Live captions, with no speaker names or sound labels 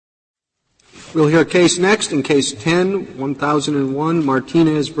We'll hear case next in Case 10-1001,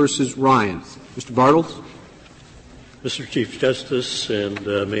 Martinez versus Ryan. Mr. Bartels. Mr. Chief Justice, and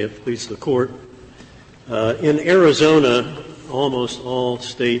may it please the Court, in Arizona, almost all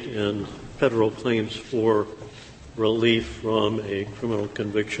state and federal claims for relief from a criminal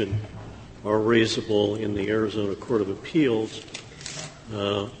conviction are raisable in the Arizona Court of Appeals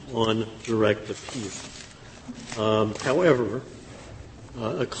on direct appeal. However,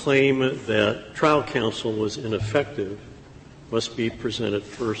 a claim that trial counsel was ineffective must be presented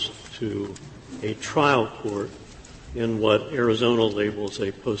first to a trial court in what Arizona labels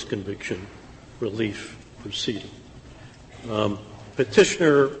a post-conviction relief proceeding.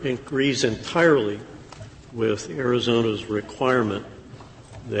 Petitioner agrees entirely with Arizona's requirement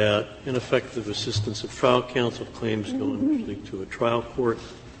that ineffective assistance of trial counsel claims go initially to a trial court,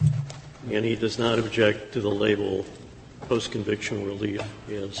 and he does not object to the label post-conviction relief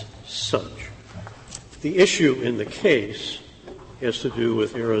as such. The issue in the case has to do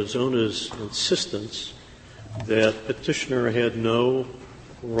with Arizona's insistence that petitioner had no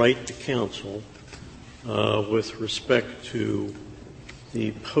right to counsel with respect to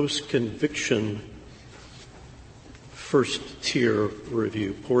the post-conviction first-tier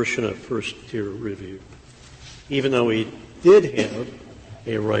review, portion of first-tier review, even though he did have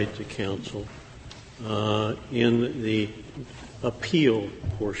a right to counsel in the appeal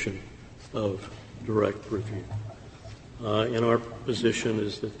portion of direct review. And our position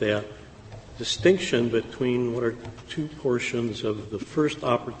is that distinction between what are two portions of the first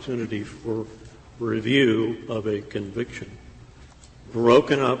opportunity for review of a conviction,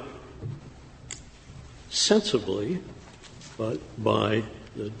 broken up sensibly, but by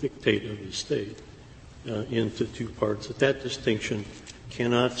the dictate of the state, into two parts, that distinction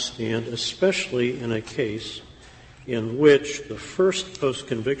cannot stand, especially in a case in which the first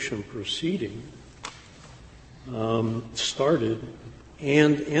post-conviction proceeding started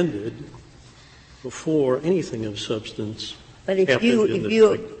and ended before anything of substance happened. But if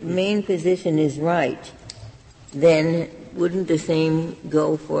your main position is right, then wouldn't the same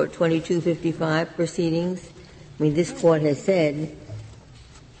go for 2255 proceedings? I mean, this Court has said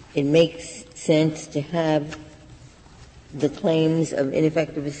it makes sense to have the claims of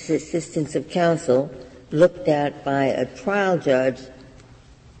ineffective assistance of counsel looked at by a trial judge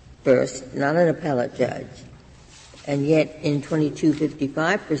first, not an appellate judge. And yet in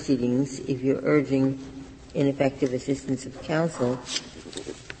 2255 proceedings, if you're urging ineffective assistance of counsel,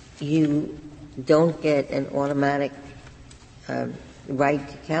 you don't get an automatic right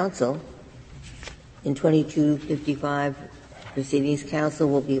to counsel. In 2255 proceedings, counsel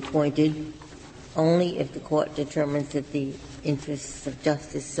will be appointed only if the Court determines that the interests of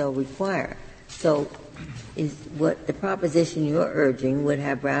justice so require. So is what the proposition you're urging would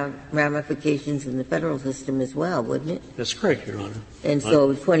have ramifications in the Federal system as well, wouldn't it? That's correct, Your Honor. And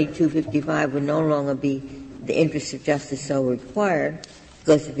so 2255 would no longer be the interests of justice so required,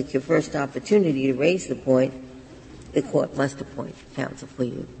 because if it's your first opportunity to raise the point, the Court must appoint counsel for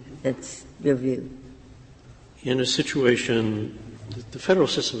you. That's your view. In a situation, the Federal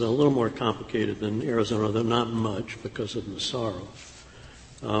system is a little more complicated than Arizona, though not much because of Massaro.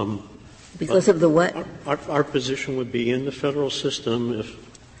 Because of the what? Our position would be in the Federal system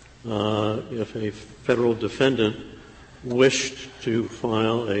if a Federal defendant wished to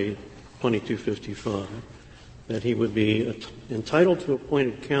file a 2255, that he would be entitled to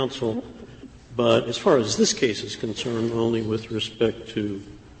appointed counsel, but as far as this case is concerned, only with respect to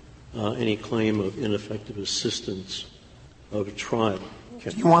any claim of ineffective assistance of a trial.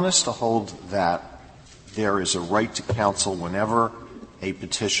 Do you want us to hold that there is a right to counsel whenever a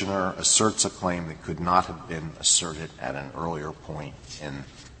petitioner asserts a claim that could not have been asserted at an earlier point in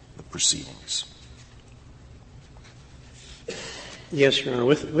the proceedings? Yes, Your Honor,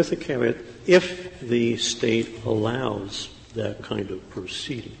 with a caveat, if the State allows that kind of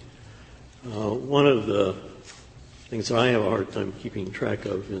proceeding. One of the things that I have a hard time keeping track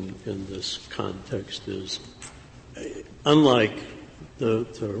of in this context is, unlike the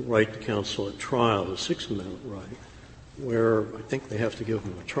right to counsel at trial, the Sixth Amendment right, where I think they have to give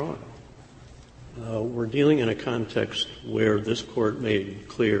them a trial, we're dealing in a context where this Court made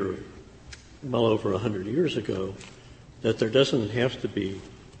clear well over 100 years ago that there doesn't have to be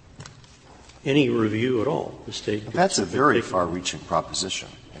any review at all. The State That's a very far-reaching proposition.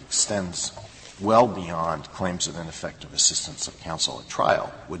 It extends well beyond claims of ineffective assistance of counsel at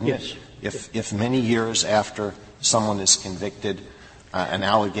trial, wouldn't it? Yes. If many years after someone is convicted, an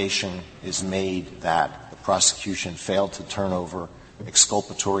allegation is made that the prosecution failed to turn over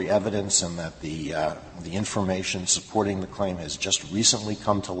exculpatory evidence and that the information supporting the claim has just recently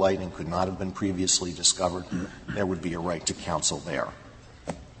come to light and could not have been previously discovered, there would be a right to counsel there.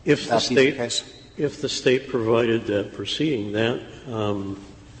 If the state provided that proceeding,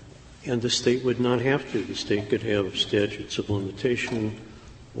 and the state would not have to. The state could have statutes of limitation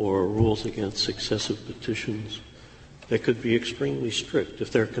or rules against successive petitions that could be extremely strict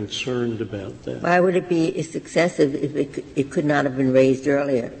if they're concerned about that. Why would it be successive if it could not have been raised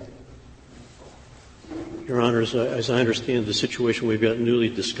earlier? Your Honor, as I understand the situation, we've got newly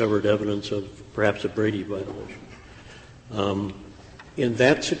discovered evidence of perhaps a Brady violation. In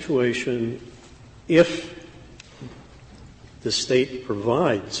that situation, if the state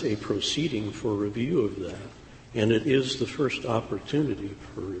provides a proceeding for review of that, and it is the first opportunity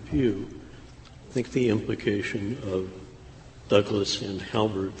for review, I think the implication of Douglas and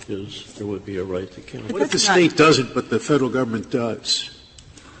Halbert is there would be a right to counsel. What if the state doesn't, but the federal government does?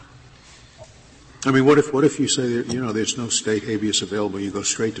 I mean, what if you say that, there's no state habeas available, you go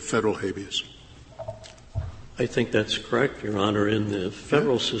straight to federal habeas? I think that's correct, Your Honor. In the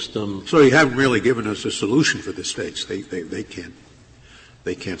federal system. So you haven't really given us a solution for the states. They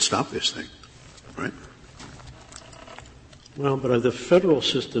can't stop this thing, right? Well, but the federal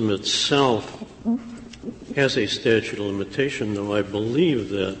system itself has a statute of limitation, though I believe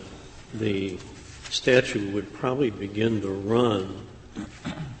that the statute would probably begin to run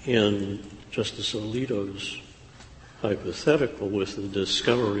in Justice Alito's hypothetical with the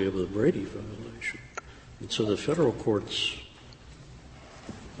discovery of the Brady violation. And so the federal courts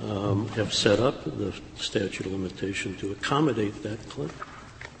have set up the statute of limitation to accommodate that claim.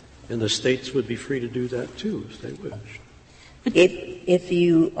 And the states would be free to do that, too, if they wish. If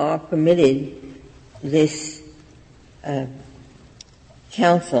you are permitted this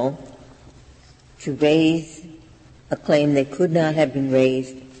counsel to raise a claim that could not have been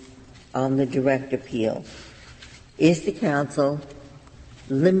raised on the direct appeal, is the counsel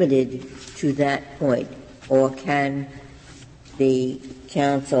limited to that point, or can the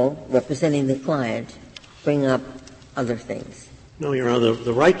counsel representing the client bring up other things? No, Your Honor.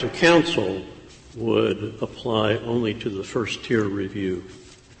 The right to counsel would apply only to the first-tier review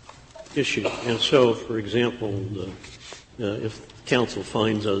issue. And so, for example, if counsel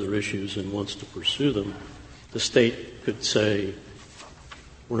finds other issues and wants to pursue them, the state could say,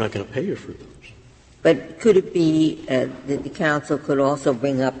 we're not going to pay you for those. But could it be that the counsel could also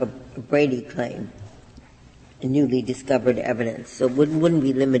bring up a Brady claim, a newly discovered evidence? So it wouldn't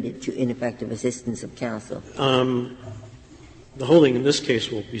be limited to ineffective assistance of counsel. The holding in this case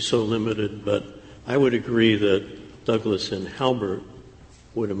will be so limited, but I would agree that Douglas and Halbert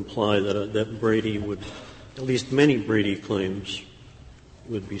would imply that Brady would, at least many Brady claims,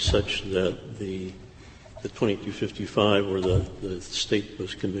 would be such that the 2255 or the state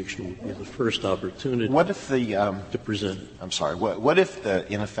post-conviction would be the first opportunity to present it. I'm sorry. What if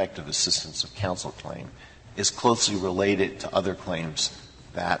the ineffective assistance of counsel claim is closely related to other claims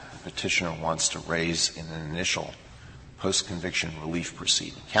that the petitioner wants to raise in an initial post-conviction relief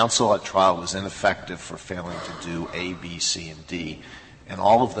proceeding? Counsel at trial was ineffective for failing to do A, B, C, and D, and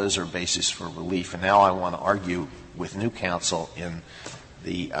all of those are basis for relief. And now I want to argue with new counsel in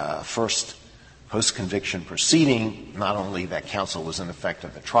the first post-conviction proceeding, not only that counsel was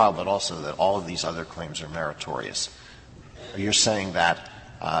ineffective at trial, but also that all of these other claims are meritorious. You're saying that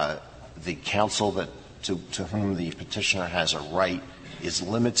the counsel to whom the petitioner has a right is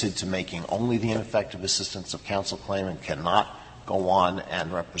limited to making only the ineffective assistance of counsel claim and cannot go on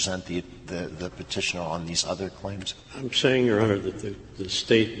and represent the petitioner on these other claims? I'm saying, Your Honor, that the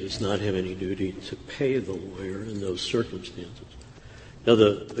state does not have any duty to pay the lawyer in those circumstances. Now,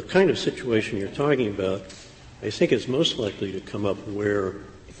 the kind of situation you're talking about, I think is most likely to come up where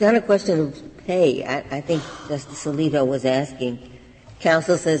it's not a question of pay. I think Justice Alito was asking.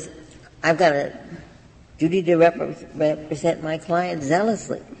 Counsel says, I've got a duty to represent my client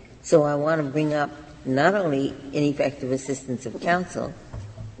zealously, so I want to bring up not only ineffective assistance of counsel,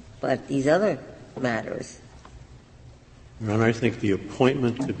 but these other matters. Your Honor, I think the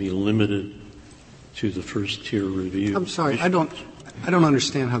appointment could be limited to the first-tier review. I'm sorry. I don't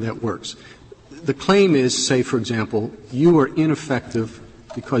understand how that works. The claim is, say, for example, you were ineffective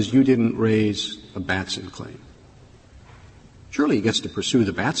because you didn't raise a Batson claim. Surely he gets to pursue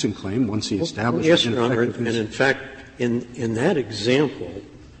the Batson claim once he establishes yes, Your Honor, and in fact, in that example,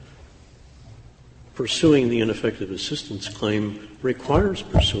 pursuing the ineffective assistance claim requires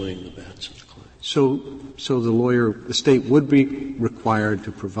pursuing the Batson claim. So the state would be required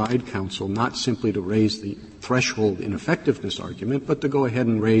to provide counsel not simply to raise the threshold ineffectiveness argument, but to go ahead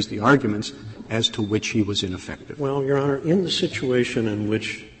and raise the arguments as to which he was ineffective. Well, Your Honor, in the situation in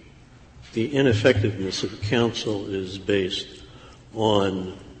which the ineffectiveness of counsel is based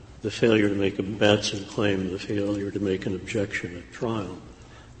on the failure to make a Batson claim, the failure to make an objection at trial,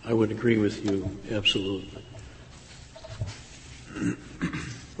 I would agree with you absolutely.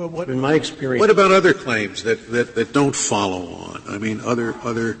 Well, in my experience, what about other claims that don't follow on? I mean,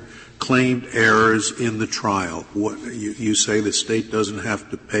 other claimed errors in the trial. You say the state doesn't have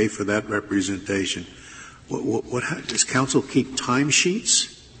to pay for that representation. Does counsel keep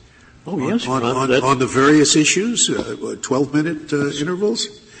timesheets? Oh, yes, on the various issues, 12-minute intervals,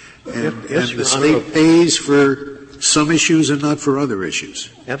 and the state pays for some issues and not for other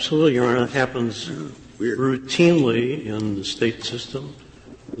issues. Absolutely, Your Honor. It happens routinely in the state system.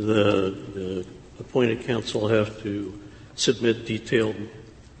 The appointed counsel have to submit detailed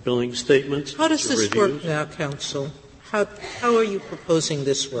billing statements. How does this work now, counsel? How are you proposing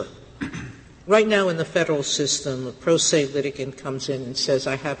this work? Right now in the federal system, a pro se litigant comes in and says,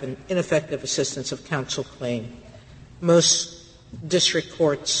 I have an ineffective assistance of counsel claim. Most district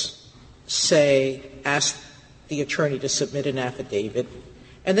courts ask the attorney to submit an affidavit,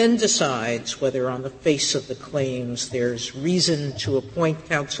 and then decides whether on the face of the claims there's reason to appoint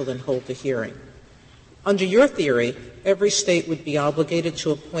counsel and hold a hearing. Under your theory, every state would be obligated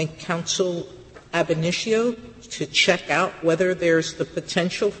to appoint counsel ab initio to check out whether there's the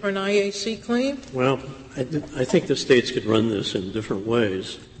potential for an IAC claim? Well, I think the states could run this in different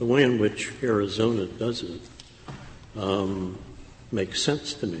ways. The way in which Arizona does it makes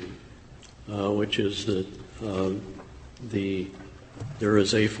sense to me, which is that there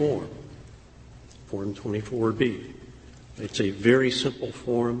is a form, Form 24B. It's a very simple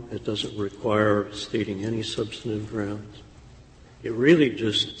form. It doesn't require stating any substantive grounds. It really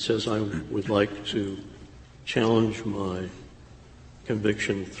just says I would like to challenge my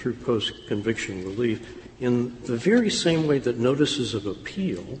conviction through post-conviction relief in the very same way that notices of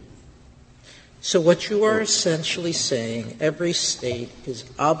appeal. So what you are essentially saying, every state is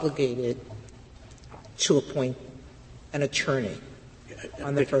obligated to appoint an attorney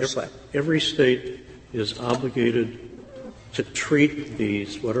on the first level. Every state is obligated to treat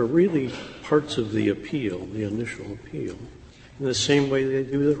these, what are really parts of the appeal, the initial appeal, in the same way they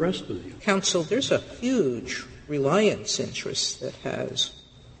do the rest of the appeal. Counsel, there's a huge reliance interest that has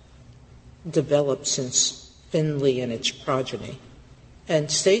developed since Finley and its progeny, and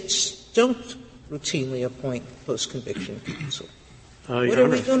states don't routinely appoint post-conviction counsel. What are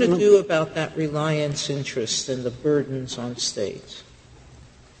we going to do about that reliance interest and the burdens on states?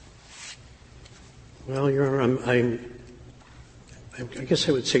 Well, Your Honor, I guess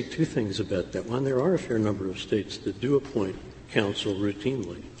I would say two things about that. One, there are a fair number of states that do appoint counsel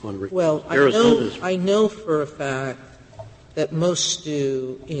routinely on request. Well, I know for a fact that most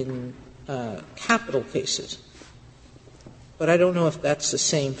do in capital cases, but I don't know if that's the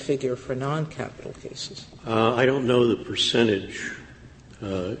same figure for non-capital cases. I don't know the percentage,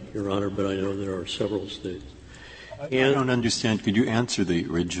 Your Honor, but I know there are several states. I don't understand. Could you answer the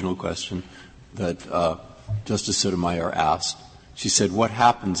original question that Justice Sotomayor asked? She said, what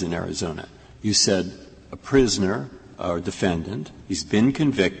happens in Arizona? You said a prisoner or defendant, he's been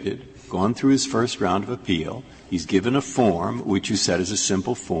convicted, gone through his first round of appeal, he's given a form, which you said is a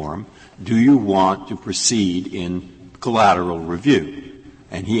simple form. Do you want to proceed in collateral review?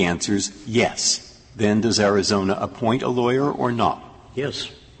 And he answers, yes. Then does Arizona appoint a lawyer or not?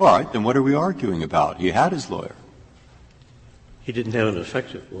 Yes. All right, then what are we arguing about? He had his lawyer. He didn't have an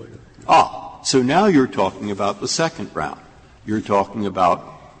effective lawyer. So now you're talking about the second round. You're talking about,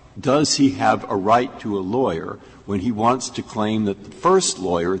 does he have a right to a lawyer when he wants to claim that the first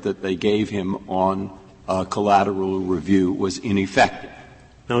lawyer that they gave him on collateral review was ineffective?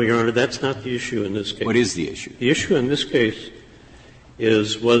 No, Your Honor, that's not the issue in this case. What is the issue? The issue in this case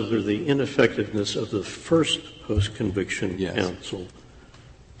is whether the ineffectiveness of the first post-conviction counsel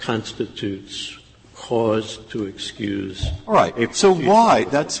constitutes cause to excuse. All right. So why?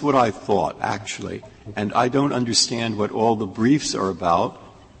 That's what I thought, actually. And I don't understand what all the briefs are about,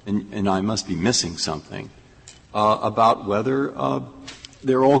 and I must be missing something, about whether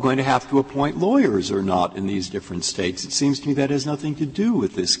they're all going to have to appoint lawyers or not in these different states. It seems to me that has nothing to do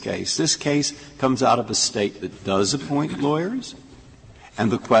with this case. This case comes out of a state that does appoint lawyers,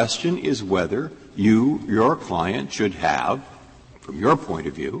 and the question is whether your client should have, from your point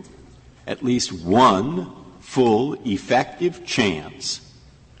of view, at least one full, effective chance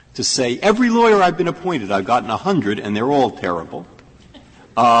to say, every lawyer I've been appointed, I've gotten 100 and they're all terrible,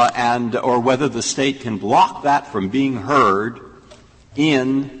 or whether the State can block that from being heard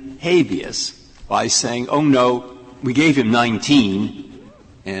in habeas by saying, oh, no, we gave him 19,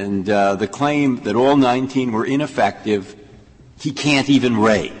 and the claim that all 19 were ineffective, he can't even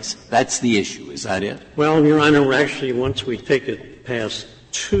raise. That's the issue. Is that it? Well, Your Honor, actually, once we take it past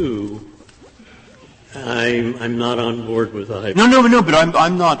 2, I'm not on board with that. No, but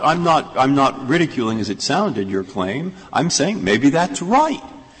I'm not ridiculing as it sounded your claim. I'm saying maybe that's right.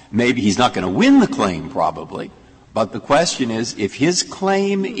 Maybe he's not going to win the claim, probably. But the question is, if his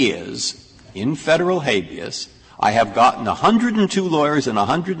claim is, in Federal habeas, I have gotten 102 lawyers and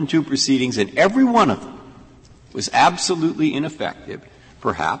 102 proceedings, and every one of them was absolutely ineffective,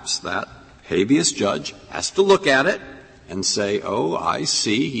 perhaps that habeas judge has to look at it and say, oh, I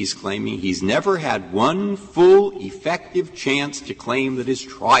see, he's claiming he's never had one full, effective chance to claim that his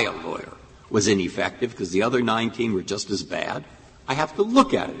trial lawyer was ineffective because the other 19 were just as bad. I have to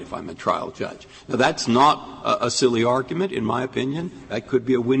look at it if I'm a trial judge. Now, that's not a silly argument, in my opinion. That could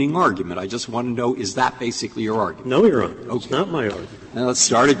be a winning argument. I just want to know, is that basically your argument? No, Your Honor. Okay. It's not my argument. Now, let's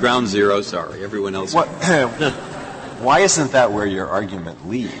start at ground zero. Sorry. Everyone else. Why isn't that where your argument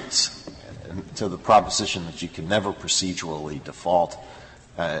leads? To the proposition that you can never procedurally default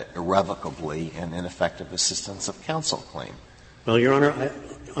irrevocably an ineffective assistance of counsel claim? Well, Your Honor,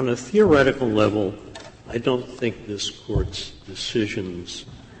 on a theoretical level, I don't think this Court's decisions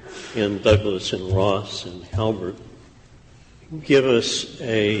in Douglas and Ross and Halbert give us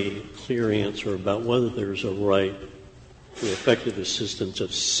a clear answer about whether there's a right to effective assistance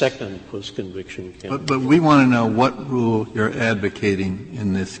of second post-conviction counsel. But we want to know what rule you're advocating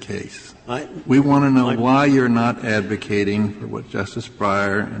in this case. We want to know why you're not advocating for what Justice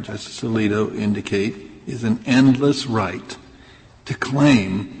Breyer and Justice Alito indicate is an endless right to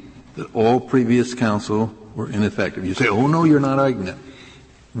claim that all previous counsel were ineffective. You say, oh, no, you're not arguing that.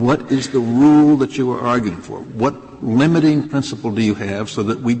 What is the rule that you are arguing for? What limiting principle do you have so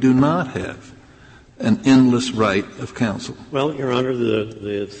that we do not have an endless right of counsel? Well, Your Honor,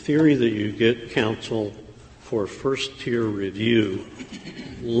 the theory that you get counsel for first-tier review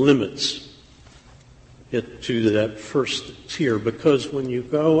limits it to that first tier, because when you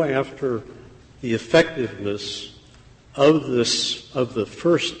go after the effectiveness of the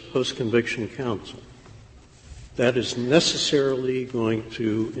first post-conviction counsel, that is necessarily going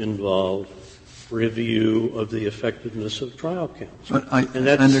to involve review of the effectiveness of trial counsel. But I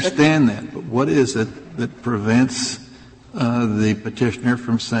understand that, but what is it that prevents the petitioner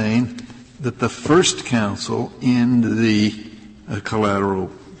from saying that the first counsel in the collateral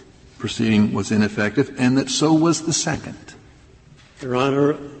proceeding was ineffective and that so was the second? Your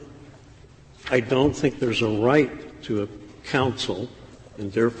Honor, I don't think there's a right to a counsel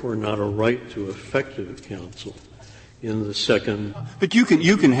and therefore not a right to effective counsel in the second. But you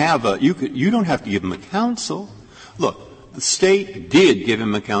can have you don't have to give him a counsel. Look, the State did give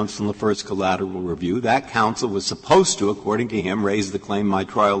him a counsel in the first collateral review. That counsel was supposed to, according to him, raise the claim my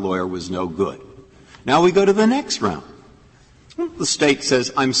trial lawyer was no good. Now we go to the next round. The State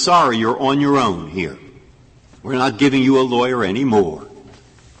says, I'm sorry, you're on your own here. We're not giving you a lawyer anymore.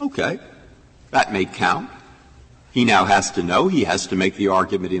 Okay. That may count. He now has to know he has to make the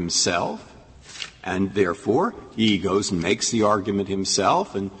argument himself, and therefore he goes and makes the argument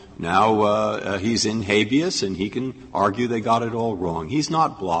himself, and now he's in habeas and he can argue they got it all wrong. He's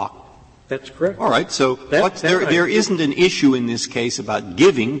not blocked. That's correct. All right. So there isn't an issue in this case about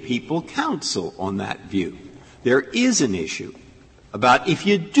giving people counsel on that view. There is an issue about if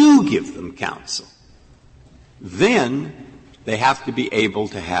you do give them counsel, then they have to be able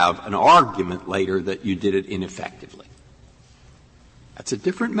to have an argument later that you did it ineffectively. That's a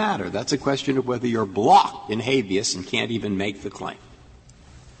different matter. That's a question of whether you're blocked in habeas and can't even make the claim.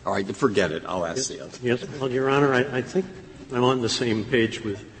 All right, forget it. I'll ask the other. Yes. Well, Your Honor, I think I'm on the same page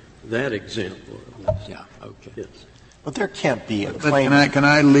with that example. Yeah, okay. Yes. But there can't be a claim. But can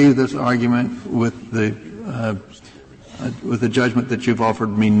I leave this argument with the judgment that you've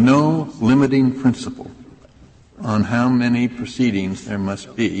offered me no limiting principle on how many proceedings there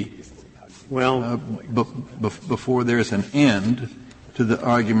must be before there's an end to the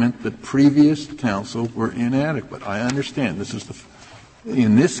argument that previous counsel were inadequate? I understand.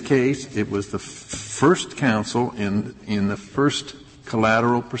 In this case, it was the first counsel in the first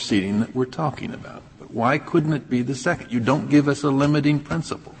collateral proceeding that we're talking about. But why couldn't it be the second? You don't give us a limiting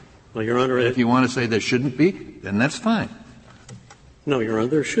principle. Well, Your Honor, if you want to say there shouldn't be, then that's fine. No, Your Honor,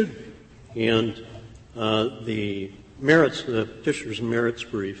 there should be. And the petitioner's merits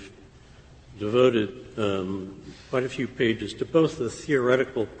brief devoted quite a few pages to both the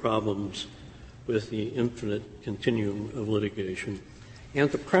theoretical problems with the infinite continuum of litigation and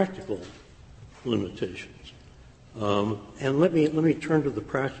the practical limitations. And let me turn to the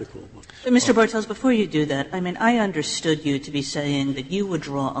practical one. Mr. Bartels, before you do that, I mean, I understood you to be saying that you would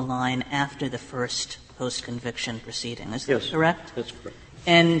draw a line after the first post-conviction proceeding. Is that correct? That's correct.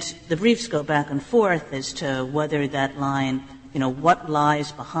 And the briefs go back and forth as to whether that line, what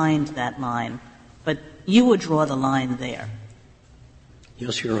lies behind that line. But you would draw the line there.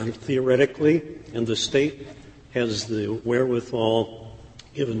 Yes, Your Honor. Theoretically, and the State has the wherewithal,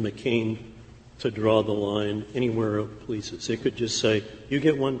 given McCain, to draw the line anywhere it pleases. It could just say, you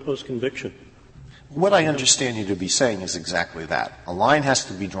get one post-conviction. What I understand you to be saying is exactly that. A line has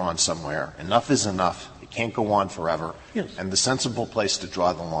to be drawn somewhere. Enough is enough. It can't go on forever. Yes. And the sensible place to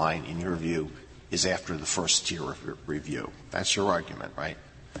draw the line, in your view, is after the first tier of review. That's your argument, right?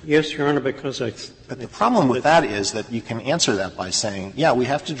 Yes, Your Honor, because But the problem with that is that you can answer that by saying, yeah, we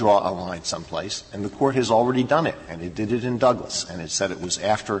have to draw a line someplace, and the Court has already done it, and it did it in Douglas, and it said it was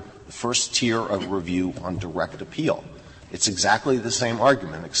after the first tier of review on direct appeal. It's exactly the same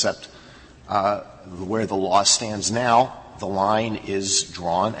argument, except where the law stands now, the line is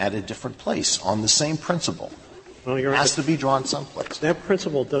drawn at a different place on the same principle. Well, Your Honor, it has to be drawn someplace. That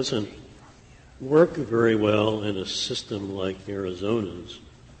principle doesn't work very well in a system like Arizona's,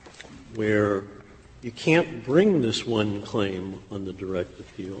 where you can't bring this one claim on the direct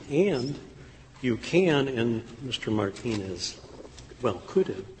appeal, and you can, and Mr. Martinez, could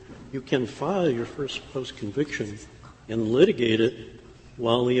have, you can file your first post-conviction and litigate it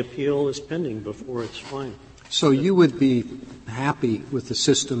while the appeal is pending before it's final. So you would be happy with the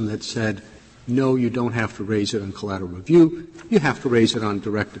system that said, no, you don't have to raise it on collateral review, you have to raise it on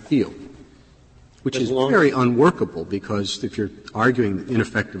direct appeal, which is very unworkable, because if you're arguing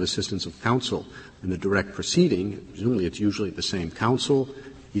ineffective assistance of counsel in the direct proceeding, presumably it's usually the same counsel,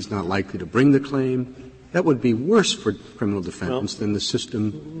 he's not likely to bring the claim. That would be worse for criminal defendants than the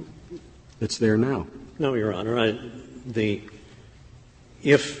system that's there now. No, Your Honor.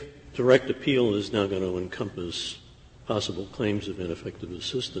 If direct appeal is now going to encompass possible claims of ineffective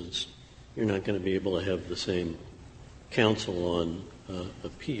assistance, you're not going to be able to have the same counsel on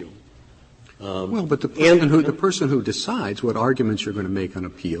appeal. But the person who decides what arguments you're going to make on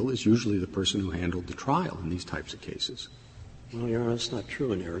appeal is usually the person who handled the trial in these types of cases. Well, Your Honor, that's not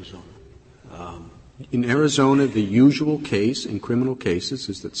true in Arizona. In Arizona, the usual case in criminal cases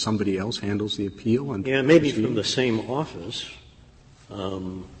is that somebody else handles the appeal. Maybe from the same office.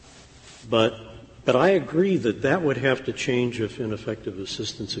 But I agree that would have to change if ineffective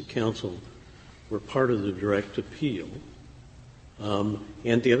assistance of counsel were part of the direct appeal.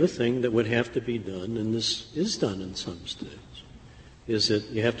 And the other thing that would have to be done, and this is done in some states, is that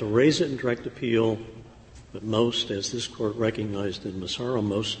you have to raise it in direct appeal, but most, as this Court recognized in Massaro,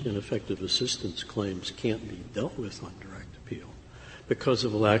 most ineffective assistance claims can't be dealt with on direct appeal because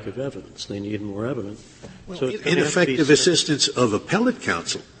of a lack of evidence. They need more evidence. So ineffective assistance of appellate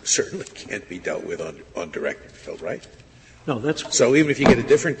counsel certainly can't be dealt with on direct appeal, right? No, that's so. Even if you get a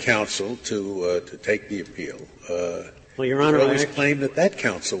different counsel to take the appeal, well, Your Honor, you always claim that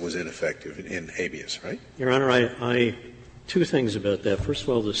counsel was ineffective in habeas, right? Your Honor, I two things about that. First of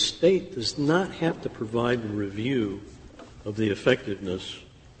all, the State does not have to provide a review of the effectiveness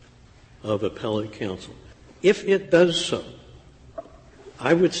of appellate counsel. If it does so,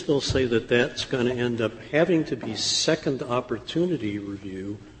 I would still say that that's going to end up having to be second opportunity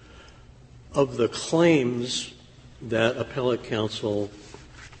review of the claims that appellate counsel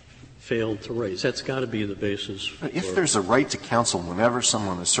failed to raise. That's got to be the basis for — If there's a right to counsel whenever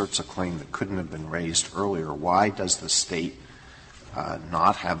someone asserts a claim that couldn't have been raised earlier, why does the State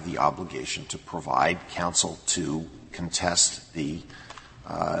not have the obligation to provide counsel to contest the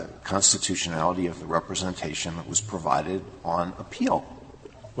constitutionality of the representation that was provided on appeal?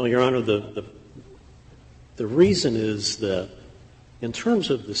 Well, Your Honor, the reason is that in terms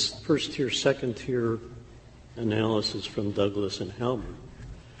of this first-tier, second-tier analysis from Douglas and Halbert,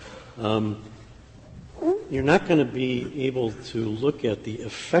 you're not going to be able to look at the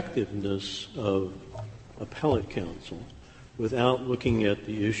effectiveness of appellate counsel without looking at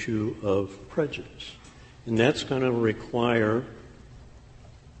the issue of prejudice. And that's going to require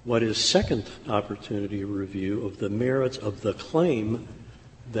what is second opportunity review of the merits of the claim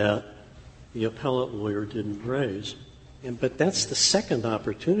that the appellate lawyer didn't raise. But that's the second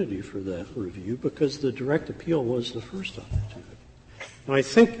opportunity for that review because the direct appeal was the first opportunity. And I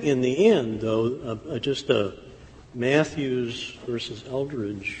think in the end, though, just a Matthews versus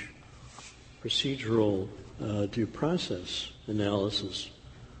Eldridge procedural due process analysis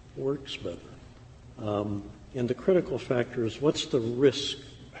works better. And the critical factor is what's the risk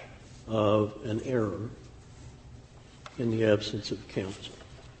of an error in the absence of counsel.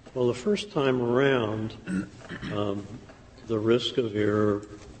 Well, the first time around, the risk of error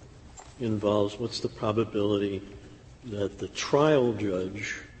involves what's the probability that the trial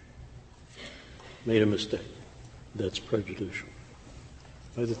judge made a mistake that's prejudicial.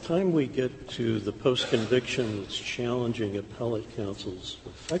 By the time we get to the post-conviction that's challenging appellate counsel's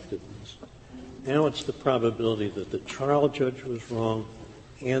effectiveness, now it's the probability that the trial judge was wrong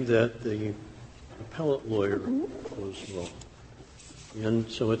and that the appellate lawyer was wrong. And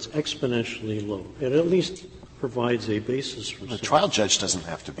so it's exponentially low. It at least provides a basis for the trial judge doesn't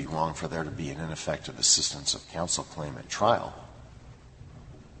have to be wrong for there to be an ineffective assistance of counsel claim at trial.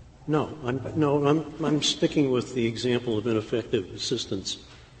 No, I'm sticking with the example of ineffective assistance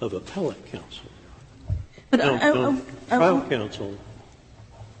of appellate counsel. But trial counsel.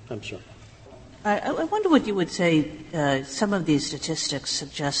 I'm sorry. I wonder what you would say. Some of these statistics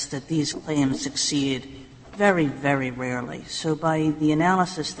suggest that these claims succeed very, very rarely. So by the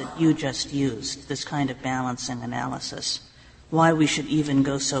analysis that you just used, this kind of balancing analysis, why we should even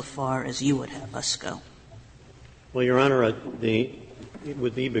go so far as you would have us go? Well, Your Honor, it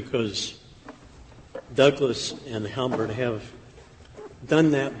would be because Douglas and Halbert have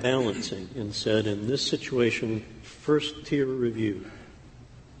done that balancing and said in this situation, first-tier review,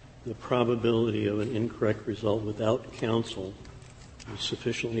 the probability of an incorrect result without counsel is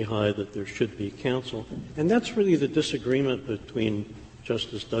sufficiently high that there should be counsel. And that's really the disagreement between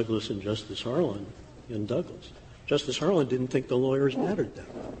Justice Douglas and Justice Harlan in Douglas. Justice Harlan didn't think the lawyers mattered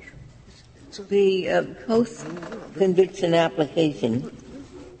that much. The post-conviction application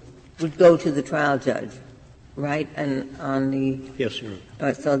would go to the trial judge, right? And on the yes, Your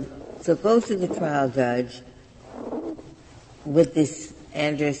Honor. So it goes to the trial judge with this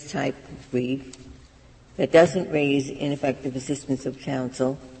Andrus-type brief that doesn't raise ineffective assistance of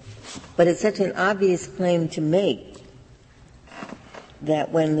counsel, but it's such an obvious claim to make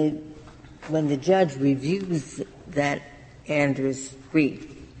that when the judge reviews that Andrus brief,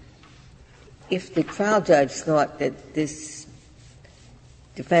 if the trial judge thought that this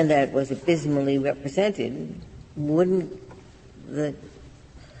defendant was abysmally represented, wouldn't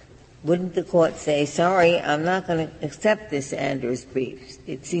the court say, sorry, I'm not going to accept this Andrus brief?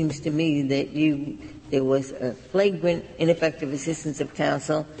 It seems to me that there was a flagrant ineffective assistance of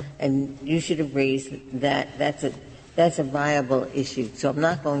counsel, and you should have raised that. That's a viable issue. So I'm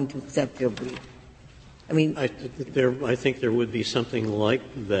not going to accept your brief. I mean, I think there would be something like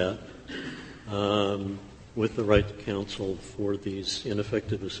that with the right to counsel for these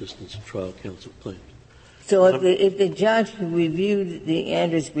ineffective assistance of trial counsel claims. So if the judge who reviewed the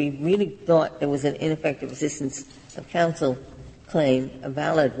Andrus brief really thought there was an ineffective assistance of counsel claim, a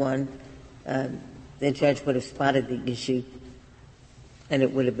valid one, the judge would have spotted the issue, and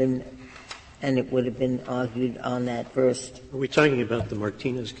it would have been argued on that first. Are we talking about the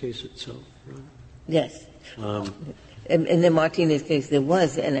Martinez case itself, right? Yes. In the Martinez case, there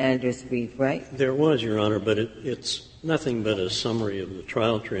was an Andrus brief, right? There was, Your Honor, but it's nothing but a summary of the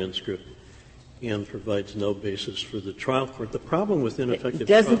trial transcript and provides no basis for the trial court. The problem with ineffective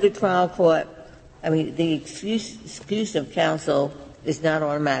doesn't the trial court, I mean, the excuse of counsel is not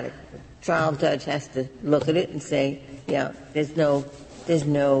automatic. The trial judge has to look at it and say, yeah, there's no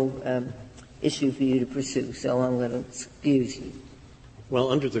issue for you to pursue, so I'm going to excuse you. Well,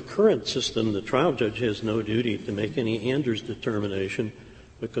 under the current system, the trial judge has no duty to make any Andrus determination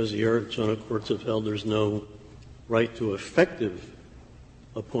because the Arizona courts have held there's no right to effective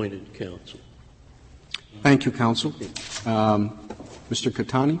appointed counsel. Thank you, counsel. Mr.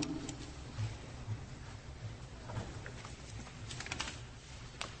 Catani.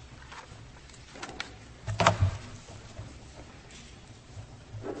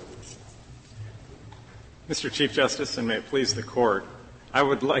 Mr. Chief Justice, and may it please the Court, I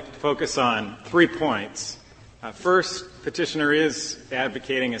would like to focus on 3 points. First, petitioner is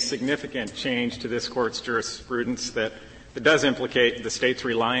advocating a significant change to this Court's jurisprudence that does implicate the State's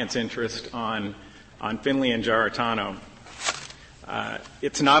reliance interest on Finley and Giarratano.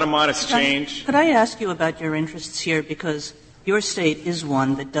 It's not a modest change. Could I ask you about your interests here? Because your State is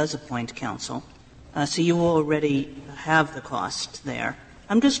one that does appoint counsel, so you already have the cost there.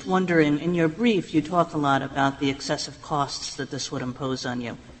 I'm just wondering, in your brief, you talk a lot about the excessive costs that this would impose on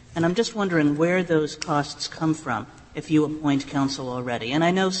you. And I'm just wondering where those costs come from if you appoint counsel already. And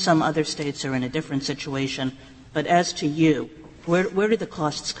I know some other States are in a different situation, but as to you, where do the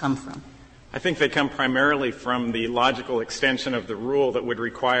costs come from? I think they come primarily from the logical extension of the rule that would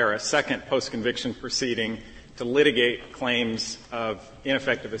require a second post-conviction proceeding to litigate claims of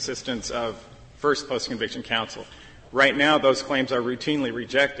ineffective assistance of first post-conviction counsel. Right now, those claims are routinely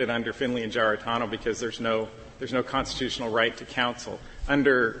rejected under Finley and Giarratano because there's no constitutional right to counsel.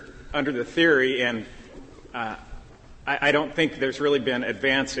 Under the theory, and I don't think there's really been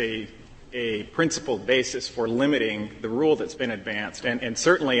advanced a principled basis for limiting the rule that's been advanced, and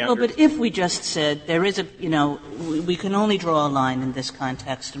certainly under. Well, but if we just said there is we can only draw a line in this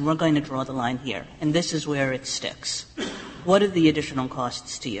context, and we're going to draw the line here, and this is where it sticks, what are the additional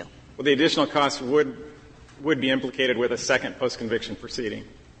costs to you? Well, the additional costs would be implicated with a second post-conviction proceeding.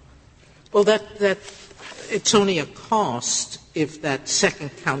 Well, it's only a cost if that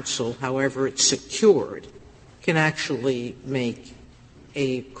second counsel, however it's secured, can actually make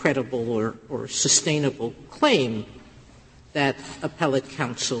a credible or sustainable claim that appellate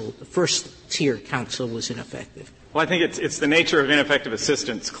counsel, the first-tier counsel, was ineffective. Well, I think it's the nature of ineffective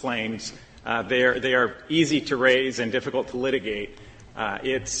assistance claims. They are easy to raise and difficult to litigate.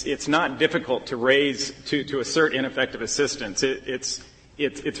 It's not difficult to raise to assert ineffective assistance.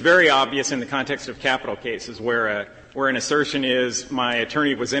 It's very obvious in the context of capital cases where an assertion is my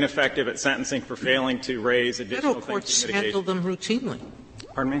attorney was ineffective at sentencing for failing to raise additional Federal courts things to handle them routinely.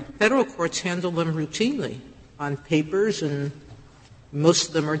 Pardon me? Federal courts handle them routinely on papers, and most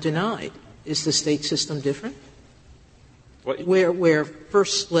of them are denied. Is the state system different? Where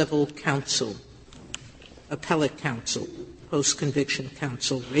first-level counsel, appellate counsel, post-conviction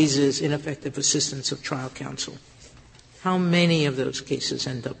counsel raises ineffective assistance of trial counsel, how many of those cases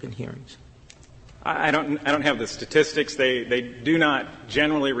end up in hearings? I don't have the statistics. They do not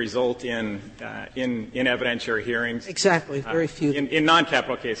generally result in evidentiary hearings. Exactly. Very few. In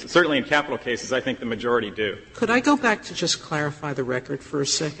non-capital cases. Certainly in capital cases, I think the majority do. Could I go back to just clarify the record for a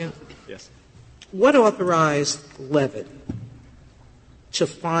second? Yes. What authorized Levitt to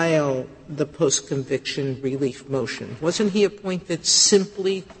file the post-conviction relief motion? Wasn't he appointed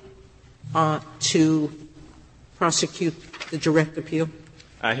simply to prosecute the direct appeal?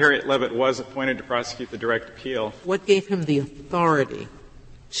 Harriet Levitt was appointed to prosecute the direct appeal. What gave him the authority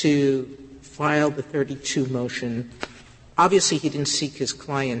to file the 32 motion? Obviously, he didn't seek his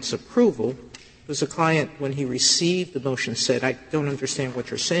client's approval, because the client, when he received the motion, said, I don't understand what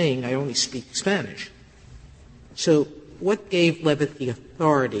you're saying, I only speak Spanish. So what gave Levitt the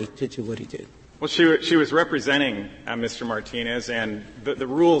authority to do what he did? Well, she was representing Mr. Martinez, and the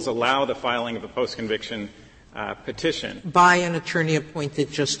rules allow the filing of a post-conviction petition. By an attorney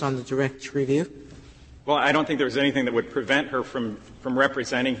appointed just on the direct review? Well, I don't think there was anything that would prevent her from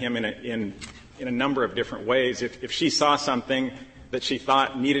representing him in a number of different ways. If she saw something that she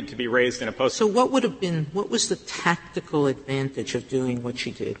thought needed to be raised in a post. So what was the tactical advantage of doing what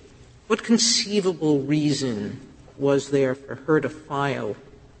she did? What conceivable reason was there for her to file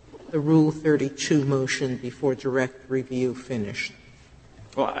the Rule 32 motion before direct review finished?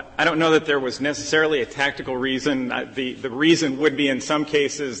 Well, I don't know that there was necessarily a tactical reason. The reason would be in some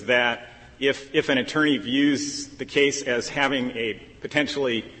cases that if an attorney views the case as having a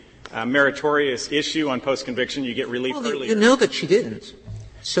potentially meritorious issue on post-conviction, you get relief earlier. You know that she didn't.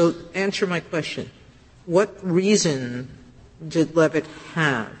 So answer my question. What reason did Levitt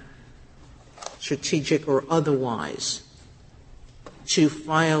have, strategic or otherwise, to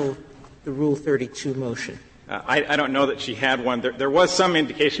file the Rule 32 motion? I don't know that she had one. There was some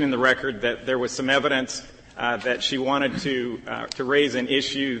indication in the record that there was some evidence that she wanted to raise an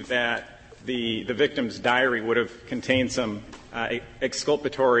issue that the victim's diary would have contained some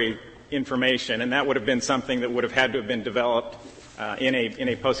exculpatory information, and that would have been something that would have had to have been developed in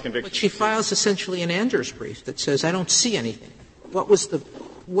a post-conviction. But she files essentially an Anders brief that says, I don't see anything. What was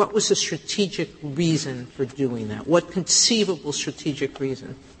the strategic reason for doing that? What conceivable strategic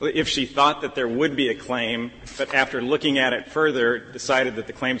reason? Well, if she thought that there would be a claim, but after looking at it further decided that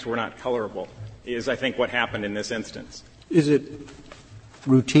the claims were not colorable, is, I think, what happened in this instance. Is it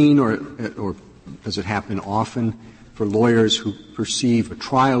routine or does it happen often for lawyers who perceive a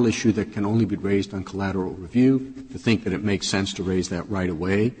trial issue that can only be raised on collateral review to think that it makes sense to raise that right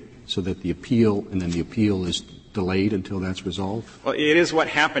away so that the appeal is delayed until that's resolved? Well, it is what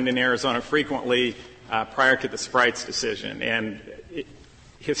happened in Arizona frequently prior to the Sprites decision. And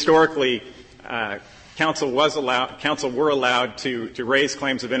historically, counsel were allowed to raise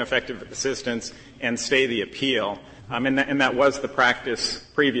claims of ineffective assistance and stay the appeal. And that was the practice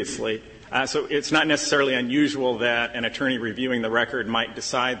previously. So it's not necessarily unusual that an attorney reviewing the record might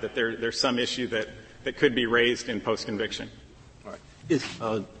decide that there's some issue that could be raised in post-conviction. All right.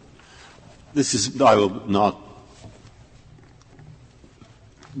 I will not —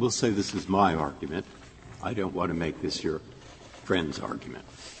 we'll say this is my argument. I don't want to make this your friend's argument.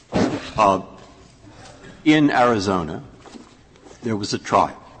 In Arizona, there was a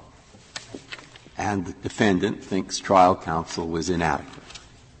trial, and the defendant thinks trial counsel was inadequate.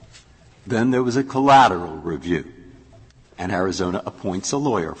 Then there was a collateral review, and Arizona appoints a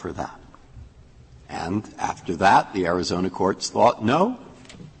lawyer for that. And after that, the Arizona courts thought, no,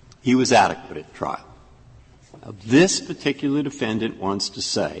 he was adequate at trial. Now, this particular defendant wants to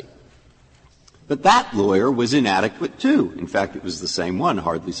say that that lawyer was inadequate too. In fact, it was the same one,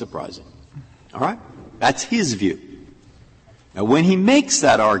 hardly surprising. All right? That's his view. Now, when he makes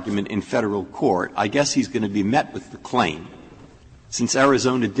that argument in federal court, I guess he's going to be met with the claim, since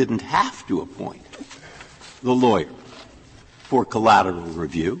Arizona didn't have to appoint the lawyer for collateral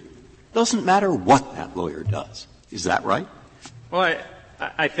review, doesn't matter what that lawyer does. Is that right? Well,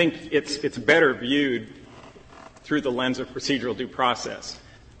 I think it's better viewed through the lens of procedural due process.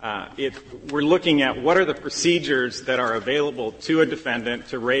 If we're looking at what are the procedures that are available to a defendant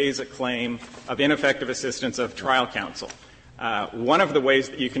to raise a claim of ineffective assistance of trial counsel. One of the ways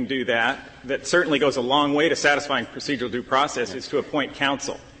that you can do that certainly goes a long way to satisfying procedural due process, is to appoint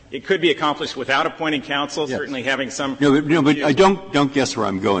counsel. It could be accomplished without appointing counsel, yes. Certainly having some. No, but I don't guess where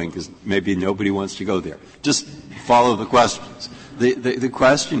I'm going, because maybe nobody wants to go there. Just follow the questions. The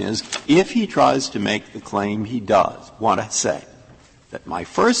question is, if he tries to make the claim he does want to say that my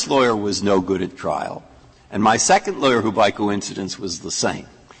first lawyer was no good at trial, and my second lawyer, who by coincidence was the same,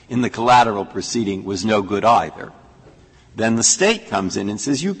 in the collateral proceeding was no good either, then the State comes in and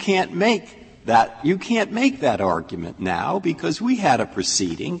says, you can't make that argument now, because we had a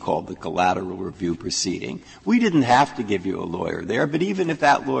proceeding called the collateral review proceeding. We didn't have to give you a lawyer there, but even if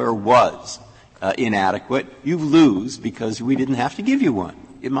that lawyer was inadequate, you lose because we didn't have to give you one.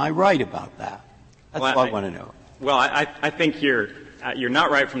 Am I right about that? That's what I want to know. Well, I think you're not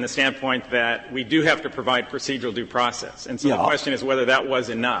right from the standpoint that we do have to provide procedural due process. And so the question is whether that was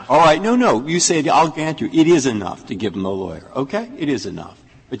enough. All right. No. You say, I'll grant you, it is enough to give him a lawyer. Okay? It is enough.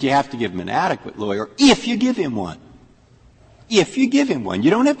 But you have to give him an adequate lawyer if you give him one. If you give him one.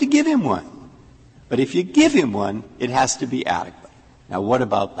 You don't have to give him one. But if you give him one, it has to be adequate. Now, what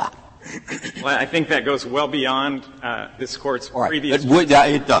about that? Well, I think that goes well beyond this Court's previous.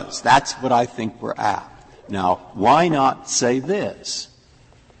 It does. That's what I think we're at. Now, why not say this,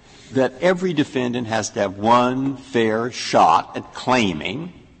 that every defendant has to have one fair shot at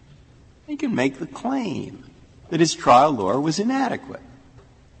claiming, he can make the claim that his trial lawyer was inadequate.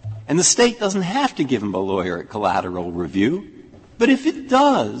 And the State doesn't have to give him a lawyer at collateral review, but if it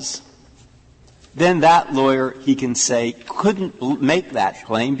does, then that lawyer, he can say, couldn't make that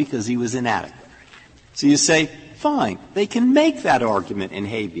claim because he was inadequate. So you say, fine, they can make that argument in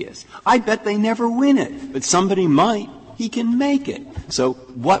habeas. I bet they never win it, but somebody might. He can make it. So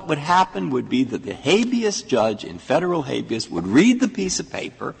what would happen would be that the habeas judge in federal habeas would read the piece of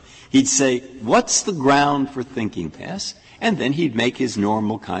paper, he'd say, what's the ground for thinking this? And then he'd make his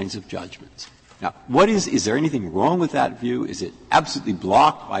normal kinds of judgments. Now, is there anything wrong with that view? Is it absolutely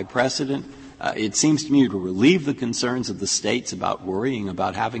blocked by precedent? It seems to me to relieve the concerns of the States about worrying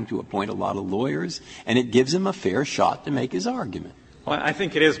about having to appoint a lot of lawyers, and it gives him a fair shot to make his argument. Well, I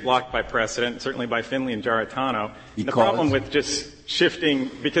think it is blocked by precedent, certainly by Finley and Giarratano. The problem with just shifting,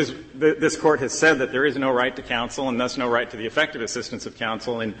 because this Court has said that there is no right to counsel and thus no right to the effective assistance of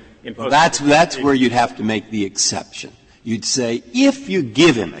counsel in well, that's where you'd have to make the exception. You'd say, if you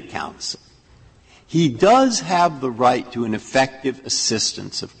give him a counsel, he does have the right to an effective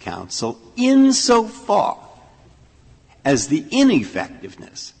assistance of counsel insofar as the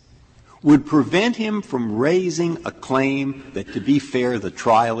ineffectiveness would prevent him from raising a claim that, to be fair, the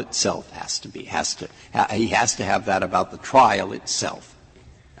trial itself he has to have that about the trial itself.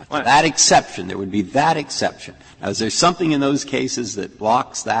 That exception, there would be that exception. Now, is there something in those cases that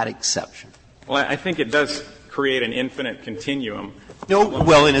blocks that exception? Well, I think it does create an infinite continuum. No,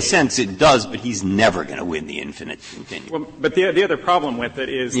 well, in a sense it does, but he's never going to win the infinite continuum. Well, but the other problem with it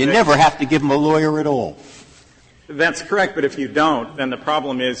is you never have to give him a lawyer at all. That's correct, but if you don't, then the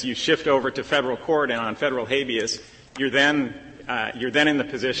problem is you shift over to federal court, and on federal habeas, you're then in the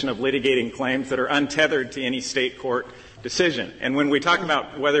position of litigating claims that are untethered to any state court decision. And when we talk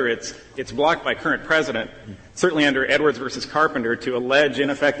about whether it's blocked by current precedent, certainly under Edwards versus Carpenter, to allege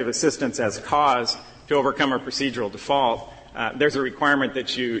ineffective assistance as cause to overcome a procedural default, there's a requirement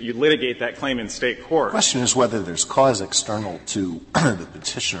that you litigate that claim in state court. The question is whether there's cause external to the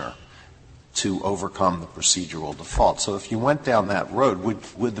petitioner to overcome the procedural default. So if you went down that road,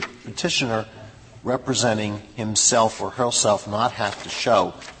 would the petitioner representing himself or herself not have to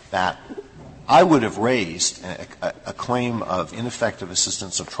show that I would have raised a claim of ineffective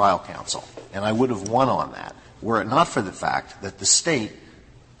assistance of trial counsel, and I would have won on that, were it not for the fact that the State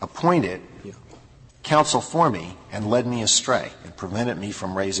appointed counsel for me and led me astray and prevented me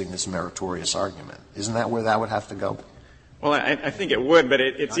from raising this meritorious argument? Isn't that where that would have to go? Well, I think it would, but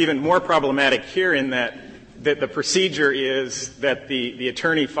it's even more problematic here in that the procedure is that the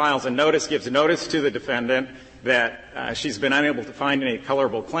attorney files a notice, gives a notice to the defendant that she's been unable to find any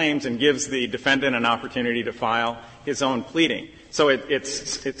colorable claims, and gives the defendant an opportunity to file his own pleading. So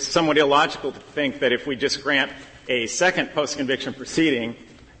it's somewhat illogical to think that if we just grant a second post-conviction proceeding,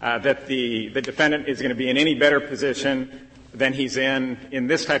 that the defendant is going to be in any better position than he's in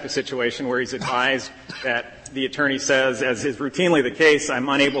this type of situation where he's advised that the attorney says, as is routinely the case, I'm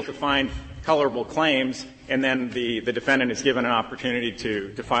unable to find colorable claims, and then the defendant is given an opportunity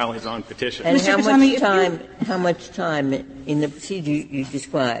to file his own petition. And how much time in the procedure you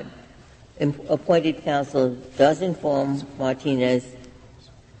described, appointed counsel does inform Martinez,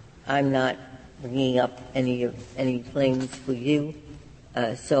 I'm not bringing up any claims for you,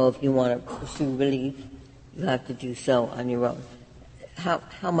 so if you want to pursue relief, you have to do so on your own.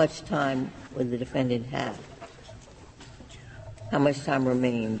 How much time would the defendant have? How much time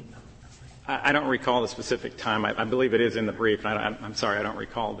remained? I don't recall the specific time. I believe it is in the brief. I'm sorry, I don't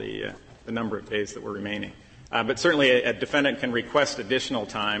recall the number of days that were remaining. But certainly a defendant can request additional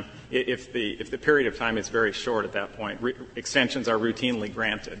time if the period of time is very short at that point. Extensions are routinely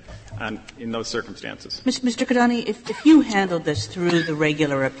granted in those circumstances. Mr. Kidani, if you handled this through the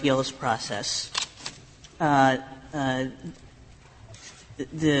regular appeals process, the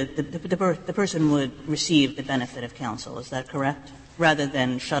person would receive the benefit of counsel. Is that correct? Rather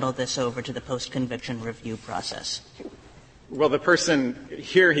than shuttle this over to the post-conviction review process. Well, the person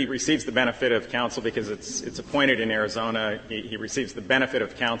here, he receives the benefit of counsel because it's appointed in Arizona. He receives the benefit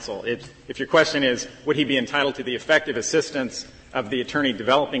of counsel. If your question is, would he be entitled to the effective assistance of the attorney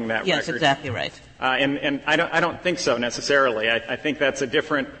developing that record? Yes, exactly right. And I don't think so necessarily. I think that's a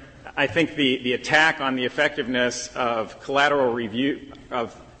different. I think the attack on the effectiveness of collateral review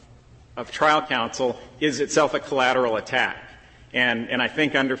of trial counsel is itself a collateral attack. And I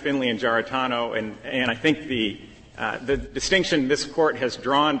think under Finley and Giarratano, and I think the distinction this Court has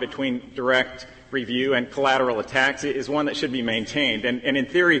drawn between direct review and collateral attacks is one that should be maintained. And in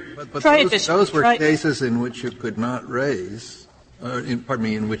theory, but those were cases in which you could not raise,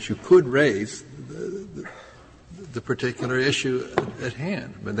 in which you could raise the particular issue at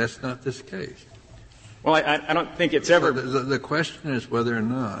hand. But that's not this case. Well, I don't think it's ever. The question is whether or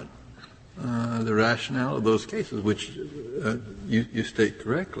not the rationale of those cases, which you state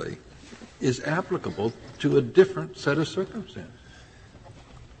correctly, is applicable to a different set of circumstances.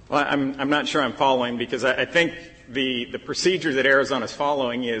 Well, I'm not sure I'm following, because I think the procedure that Arizona is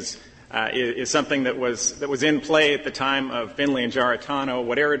following is something that was in play at the time of Finley and Giarratano.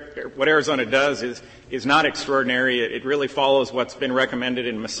 What Arizona does is not extraordinary. It really follows what's been recommended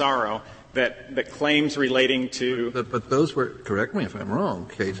in Massaro. That claims relating to. But those were, correct me if I'm wrong,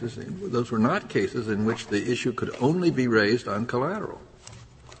 cases. Those were not cases in which the issue could only be raised on collateral.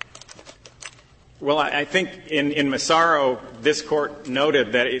 Well, I think in Massaro, this Court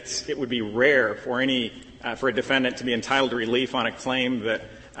noted that it would be rare for for a defendant to be entitled to relief on a claim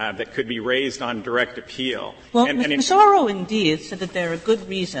that could be raised on direct appeal. Well, Massaro indeed said that there are good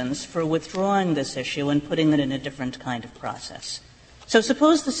reasons for withdrawing this issue and putting it in a different kind of process. So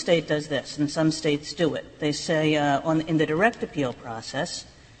suppose the State does this, and some States do it. They say in the direct appeal process,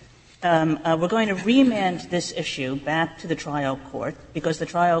 we're going to remand this issue back to the trial court because the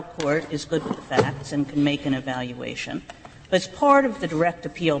trial court is good with the facts and can make an evaluation. But as part of the direct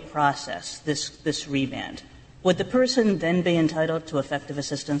appeal process, this remand, would the person then be entitled to effective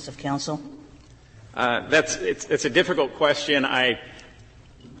assistance of counsel? It's a difficult question.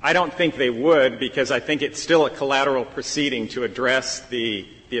 I don't think they would, because I think it's still a collateral proceeding to address the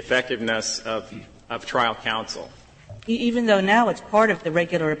effectiveness of trial counsel. Even though now it's part of the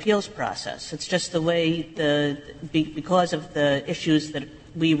regular appeals process. It's just the way because of the issues that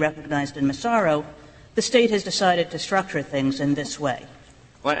we recognized in Massaro, the State has decided to structure things in this way.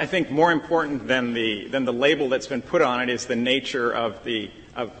 Well, I think more important than the label that's been put on it is the nature of the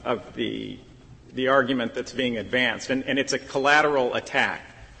argument that's being advanced. And it's a collateral attack.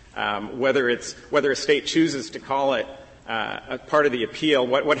 Whether a State chooses to call it a part of the appeal.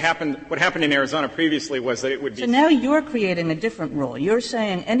 What happened in Arizona previously was that it would be. So now you're creating a different rule. You're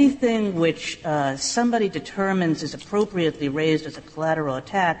saying anything which somebody determines is appropriately raised as a collateral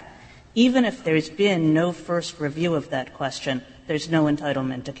attack, even if there's been no first review of that question, there's no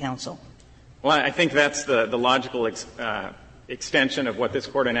entitlement to counsel. Well, I think that's the logical extension of what this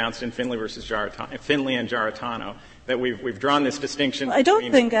Court announced in Finley and Giarratano. That we've drawn this distinction. Well, I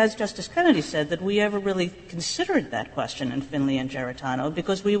don't think, as Justice Kennedy said, that we ever really considered that question in Finley and Giarratano,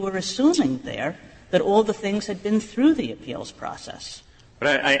 because we were assuming there that all the things had been through the appeals process.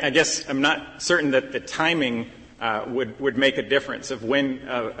 But I guess I'm not certain that the timing would make a difference of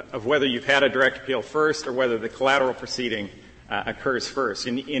whether you've had a direct appeal first or whether the collateral proceeding occurs first.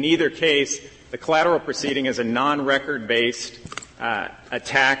 In either case, the collateral proceeding is a non-record-based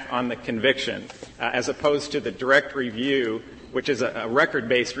attack on the conviction, as opposed to the direct review, which is a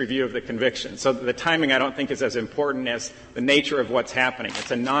record-based review of the conviction. So the timing, I don't think, is as important as the nature of what's happening.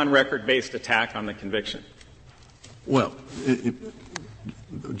 It's a non-record-based attack on the conviction. Well,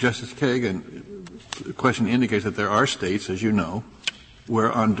 Justice Kagan, the question indicates that there are states, as you know,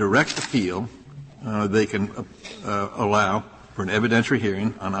 where on direct appeal they can allow for an evidentiary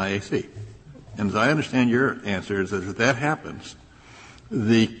hearing on IAC. And as I understand your answer is that if that happens,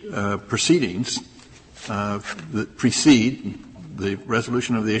 the proceedings that precede the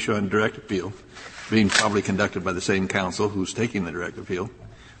resolution of the issue on direct appeal, being probably conducted by the same counsel who's taking the direct appeal,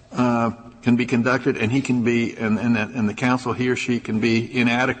 can be conducted, and he can be, and the counsel, he or she, can be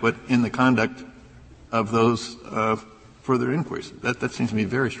inadequate in the conduct of those further inquiries. That seems to me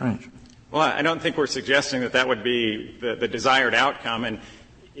very strange. Well, I don't think we're suggesting that would be the desired outcome, and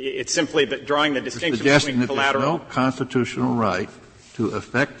it's simply that drawing the distinction between collateral. There's no constitutional right to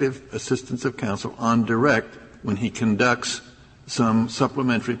effective assistance of counsel on direct when he conducts some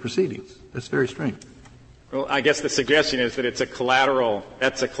supplementary proceedings. That's very strange. Well, I guess the suggestion is that that's a collateral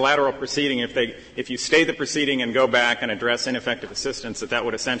proceeding. If you stay the proceeding and go back and address ineffective assistance, that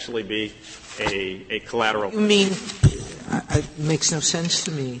would essentially be a collateral. You mean, it makes no sense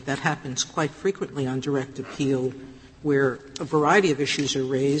to me. That happens quite frequently on direct appeal, where a variety of issues are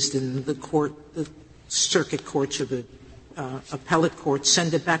raised and the circuit courts or the appellate courts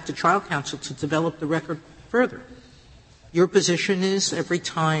send it back to trial counsel to develop the record further. Your position is every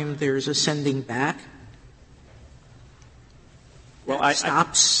time there's a sending back,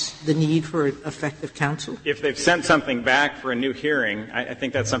 stops the need for effective counsel? If they've sent something back for a new hearing, I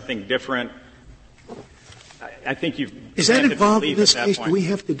think that's something different. I think you've — Is that involved in this case? Do we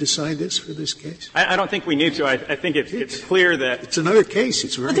have to decide this for this case? I don't think we need to. I think it's clear that — It's another case.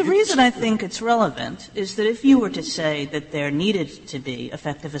 It's But the reason I think it's relevant is that if you were to say that there needed to be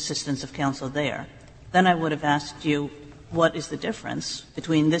effective assistance of counsel there, then I would have asked you, what is the difference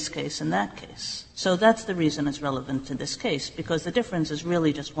between this case and that case? So that's the reason it's relevant to this case, because the difference is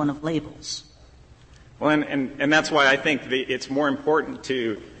really just one of labels. Well, and that's why I think it's more important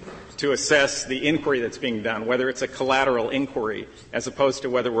to assess the inquiry that's being done, whether it's a collateral inquiry, as opposed to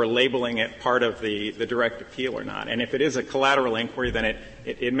whether we're labeling it part of the direct appeal or not. And if it is a collateral inquiry, then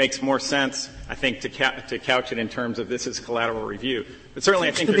it makes more sense, I think, to couch it in terms of this is collateral review. But certainly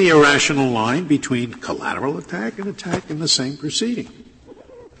I think there's a rational line between collateral attack and attack in the same proceeding.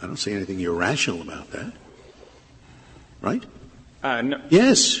 I don't see anything irrational about that. Right? No.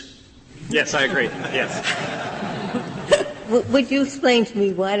 Yes. Yes, I agree. Yes. Would you explain to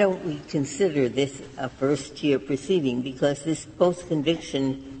me why don't we consider this a first-tier proceeding? Because this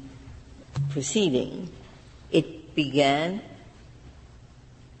post-conviction proceeding, it began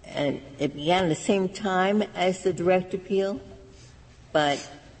the same time as the direct appeal, but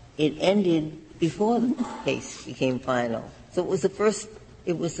it ended before the case became final. So it was the first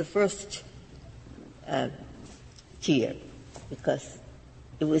tier, because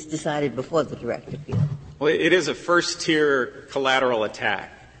it was decided before the direct appeal. Well, it is a first-tier collateral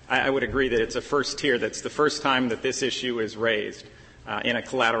attack. I would agree that it's a first tier. That's the first time that this issue is raised in a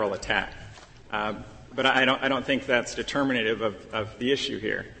collateral attack. But I don't think that's determinative of the issue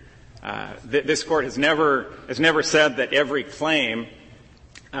here. This Court has never said that every claim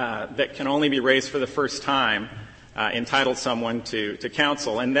that can only be raised for the first time entitles someone to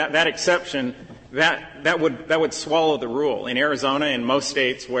counsel. And that exception, that would swallow the rule. In Arizona, in most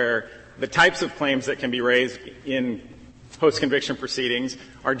states where the types of claims that can be raised in post-conviction proceedings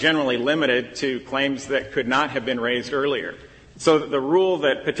are generally limited to claims that could not have been raised earlier. So the rule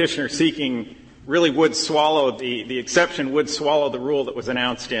that petitioner's seeking really would swallow the exception would swallow the rule that was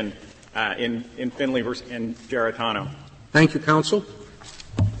announced in Finley and Giarratano. Thank you, counsel.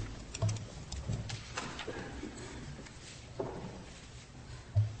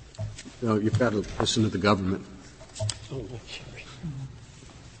 No, you've got to listen to the government.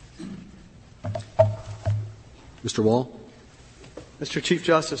 Mr. Wall. Mr. Chief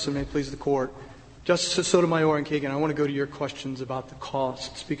Justice, and may it please the Court. Justices Sotomayor and Kagan, I want to go to your questions about the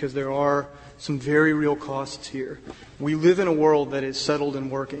costs, because there are some very real costs here. We live in a world that is settled and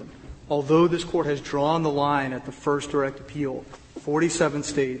working. Although this Court has drawn the line at the first direct appeal, 47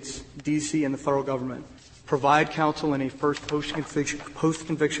 states, D.C., and the federal government provide counsel in a first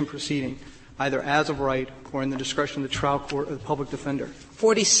post-conviction proceeding, either as of right or in the discretion of the trial court or the public defender.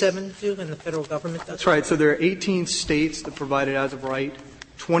 47 do, and the federal government does? That's right. So there are 18 states that provide it as of right,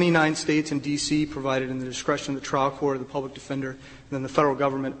 29 states and D.C. provided in the discretion of the trial court or the public defender, and then the federal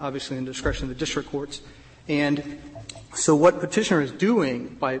government, obviously, in the discretion of the district courts. And so what Petitioner is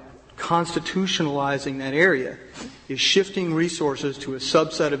doing by constitutionalizing that area is shifting resources to a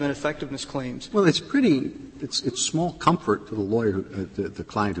subset of ineffectiveness claims. Well, it's small comfort to the lawyer, the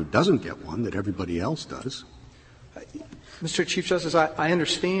client who doesn't get one, that everybody else does. Mr. Chief Justice, I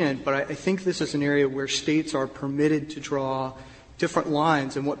understand, but I think this is an area where states are permitted to draw different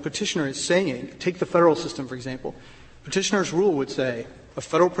lines. And what Petitioner is saying, take the federal system, for example. Petitioner's rule would say a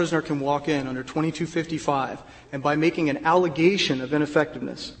federal prisoner can walk in under 2255, and by making an allegation of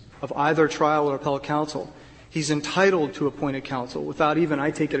ineffectiveness of either trial or appellate counsel, he's entitled to appointed counsel without even, I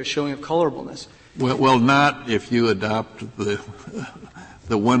take it, a showing of colorableness. Well, not if you adopt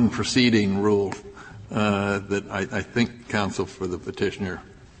the one proceeding rule that I think counsel for the petitioner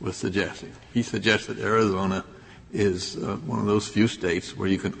was suggesting. He suggests that Arizona is one of those few states where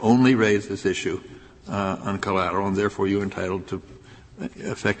you can only raise this issue on collateral, and therefore you're entitled to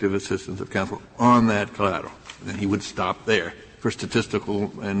effective assistance of counsel on that collateral. And he would stop there for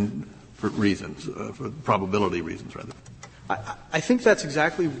statistical and for reasons, for probability reasons, rather. I think that's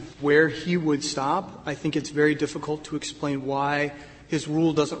exactly where he would stop. I think it's very difficult to explain why his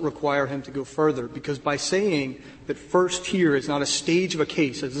rule doesn't require him to go further, because by saying that first tier is not a stage of a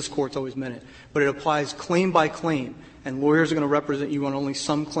case, as this Court's always meant it, but it applies claim by claim, and lawyers are going to represent you on only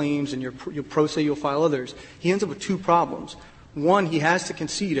some claims, and you're pro se, you'll file others, he ends up with two problems. One, he has to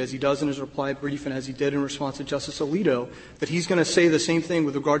concede, as he does in his reply brief and as he did in response to Justice Alito, that he's going to say the same thing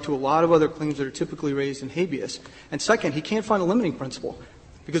with regard to a lot of other claims that are typically raised in habeas. And second, he can't find a limiting principle.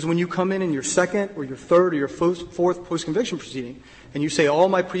 Because when you come in your second or your third or your fourth post-conviction proceeding and you say all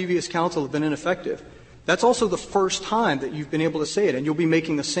my previous counsel have been ineffective, that's also the first time that you've been able to say it, and you'll be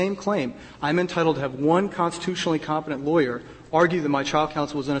making the same claim. I'm entitled to have one constitutionally competent lawyer argue that my trial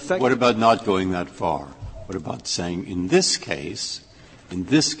counsel was ineffective. What about not going that far? What about saying in this case,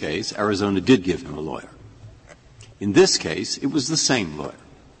 Arizona did give him a lawyer. In this case, it was the same lawyer.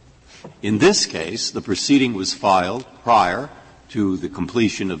 In this case, the proceeding was filed prior to the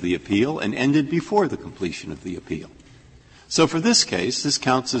completion of the appeal and ended before the completion of the appeal. So for this case, this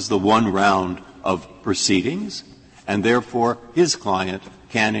counts as the one round of proceedings, and therefore his client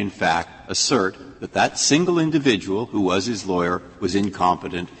can in fact assert that that single individual who was his lawyer was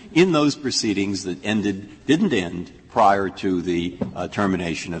incompetent in those proceedings that didn't end prior to the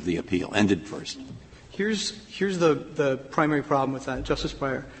termination of the appeal, ended first. Here's the primary problem with that, Justice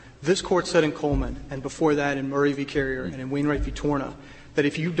Breyer. This Court said in Coleman, and before that in Murray v. Carrier and in Wainwright v. Torna, that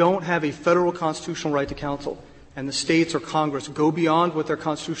if you don't have a federal constitutional right to counsel and the states or Congress go beyond what they're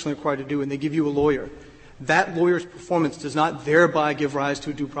constitutionally required to do and they give you a lawyer, that lawyer's performance does not thereby give rise to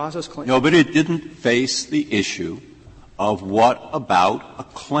a due process claim. No, but it didn't face the issue of what about a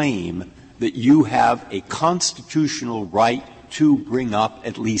claim that you have a constitutional right to bring up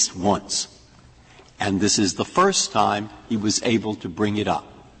at least once. And this is the first time he was able to bring it up.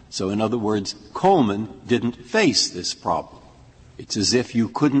 So in other words, Coleman didn't face this problem. It's as if you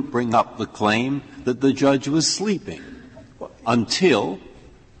couldn't bring up the claim that the judge was sleeping until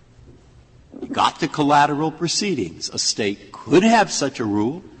you got to collateral proceedings. A state could have such a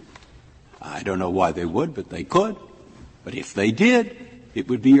rule. I don't know why they would, but they could. But if they did, it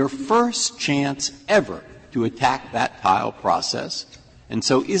would be your first chance ever to attack that trial process. And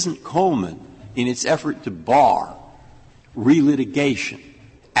so isn't Coleman, in its effort to bar relitigation,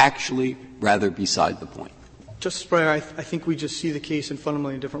 actually rather beside the point? Justice Breyer, I think we just see the case in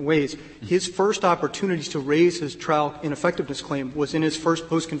fundamentally different ways. His first opportunity to raise his trial ineffectiveness claim was in his first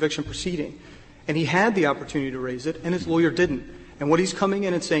post-conviction proceeding. And he had the opportunity to raise it, and his lawyer didn't. And what he's coming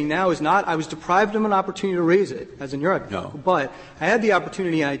in and saying now is not, I was deprived of an opportunity to raise it, as in your hypothetical, but I had the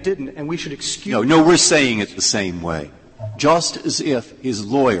opportunity and I didn't, and we should excuse No, we're saying it the same way. Just as if his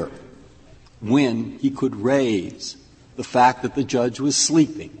lawyer, when he could raise the fact that the judge was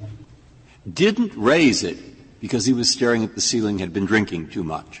sleeping, didn't raise it because he was staring at the ceiling and had been drinking too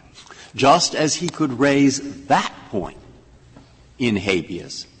much. Just as he could raise that point in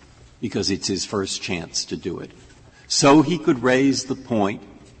habeas because it's his first chance to do it, so he could raise the point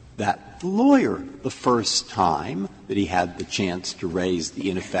that the lawyer, the first time that he had the chance to raise the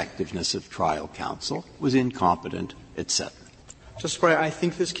ineffectiveness of trial counsel, was incompetent, etc. Justice Breyer, I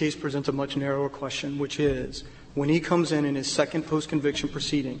think this case presents a much narrower question, which is, when he comes in his second post-conviction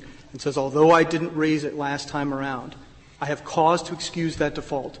proceeding and says, although I didn't raise it last time around, I have cause to excuse that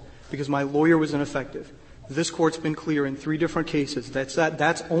default because my lawyer was ineffective. This Court's been clear in 3 different cases that's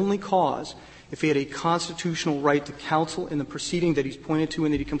only cause if he had a constitutional right to counsel in the proceeding that he's pointed to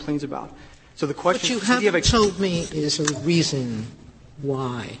and that he complains about. So the question what you haven't told me is a reason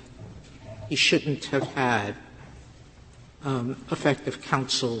why he shouldn't have had effective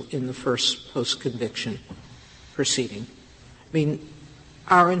counsel in the first post-conviction proceeding. I mean,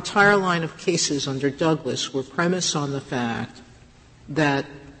 our entire line of cases under Douglas were premised on the fact that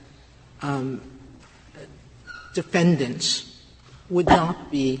defendants would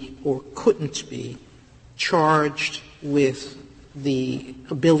not be or couldn't be charged with the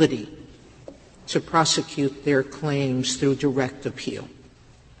ability to prosecute their claims through direct appeal.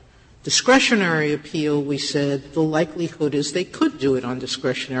 Discretionary appeal, we said, the likelihood is they could do it on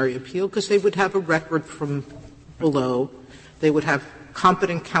discretionary appeal because they would have a record from below. They would have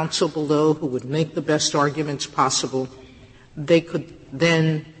competent counsel below who would make the best arguments possible. They could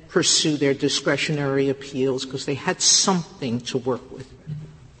then pursue their discretionary appeals because they had something to work with.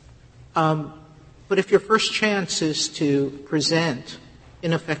 But if your first chance is to present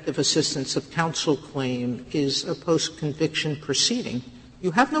ineffective assistance of counsel claim is a post-conviction proceeding,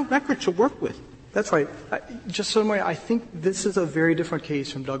 you have no record to work with. That's right. Just so I think this is a very different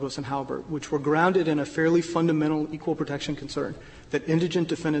case from Douglas and Halbert, which were grounded in a fairly fundamental equal protection concern that indigent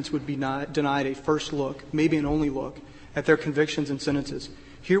defendants would be denied a first look, maybe an only look, at their convictions and sentences.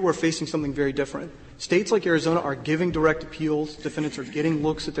 Here we're facing something very different. States like Arizona are giving direct appeals. Defendants are getting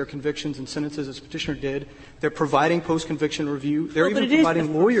looks at their convictions and sentences, as Petitioner did. They're providing post-conviction review. They're even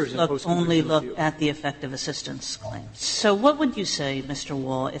providing lawyers in post-conviction only review. look at the effective assistance claims. So what would you say, Mr.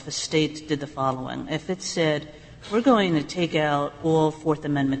 Wall, if a State did the following? If it said, we're going to take out all Fourth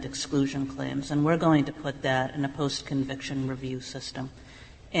Amendment exclusion claims and we're going to put that in a post-conviction review system,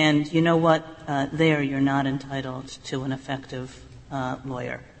 and you know what, there you're not entitled to an effective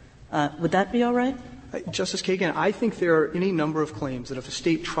lawyer. Would that be all right? Justice Kagan, I think there are any number of claims that if a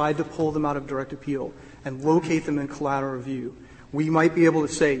State tried to pull them out of direct appeal and locate them in collateral review, we might be able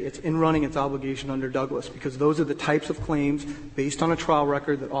to say it's in running its obligation under Douglas, because those are the types of claims based on a trial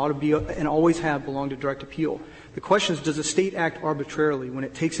record that ought to be and always have belonged to direct appeal. The question is, does a State act arbitrarily when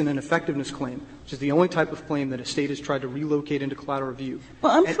it takes an ineffectiveness claim, which is the only type of claim that a State has tried to relocate into collateral review?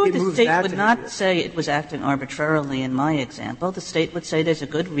 Well, I'm sure the State would not say it was acting arbitrarily in my example. The State would say there's a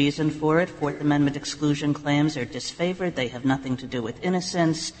good reason for it. Fourth Amendment exclusion claims are disfavored. They have nothing to do with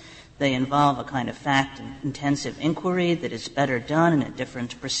innocence. They involve a kind of fact-intensive inquiry that is better done in a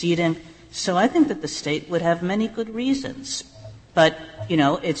different proceeding. So I think that the State would have many good reasons. But, you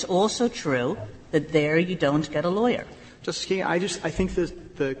know, it's also true that there you don't get a lawyer. Justice Kagan, I think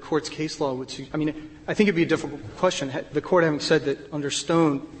that the Court's case law would – I mean, I think it would be a difficult question. The Court having said that under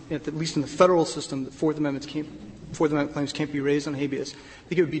Stone, at least in the Federal system, that Fourth Amendment claims can't be raised on habeas, I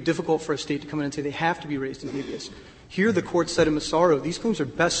think it would be difficult for a State to come in and say they have to be raised in habeas. Here the Court said in Massaro these claims are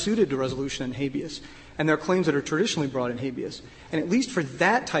best suited to resolution in habeas, and they're claims that are traditionally brought in habeas. And at least for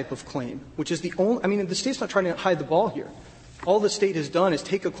that type of claim, which is the only – I mean, the State's not trying to hide the ball here. All the State has done is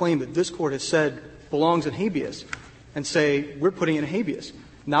take a claim that this Court has said belongs in habeas and say we're putting it in habeas,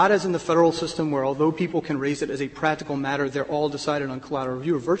 not as in the Federal system where although people can raise it as a practical matter, they're all decided on collateral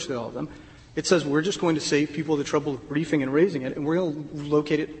review, or virtually all of them. It says we're just going to save people the trouble of briefing and raising it, and we're going to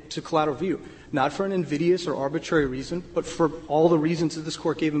locate it to collateral review, not for an invidious or arbitrary reason, but for all the reasons that this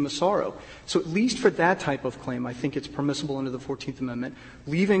Court gave in Massaro. So at least for that type of claim, I think it's permissible under the 14th Amendment,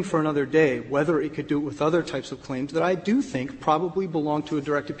 leaving for another day whether it could do it with other types of claims that I do think probably belong to a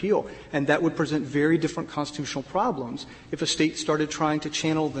direct appeal, and that would present very different constitutional problems if a State started trying to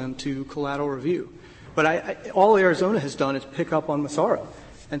channel them to collateral review. But all Arizona has done is pick up on Massaro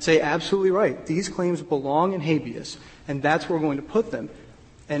and say absolutely right, these claims belong in habeas, and that's where we're going to put them.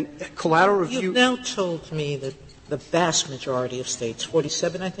 And collateral review. You've now told me that the vast majority of States,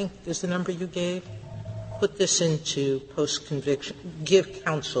 47 I think is the number you gave, put this into post-conviction, give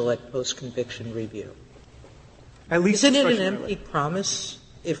counsel at post-conviction review. At least isn't it an empty promise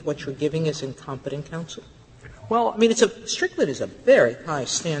if what you're giving is incompetent counsel? Well, I mean, Strickland is a very high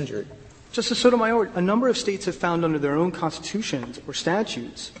standard. Justice Sotomayor, a number of States have found under their own constitutions or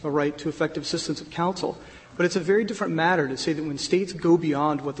statutes a right to effective assistance of counsel. But it's a very different matter to say that when States go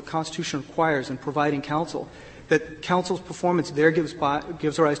beyond what the Constitution requires in providing counsel, that counsel's performance there gives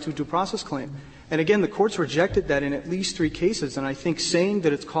rise to a due process claim. And again, the Court's rejected that in at least 3 cases, and I think saying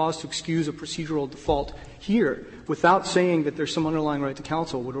that it's cause to excuse a procedural default here without saying that there's some underlying right to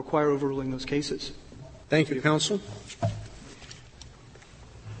counsel would require overruling those cases. Thank you, counsel.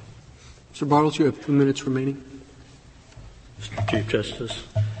 Mr. Bartels, you have 2 minutes remaining. Mr. Chief Justice,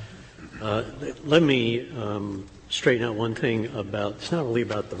 let me straighten out one thing about – it's not really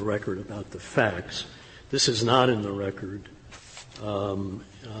about the record, about the facts. This is not in the record, and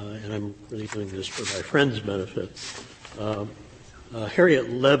I'm really doing this for my friend's benefit. Harriet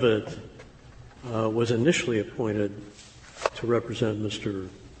Leavitt was initially appointed to represent Mr.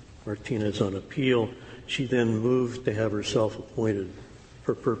 Martinez on appeal. She then moved to have herself appointed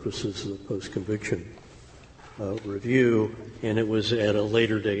for purposes of the post-conviction review, and it was at a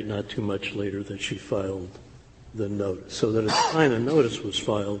later date, not too much later, that she filed the notice. So that at the time the notice was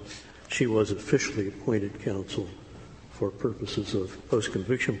filed, she was officially appointed counsel for purposes of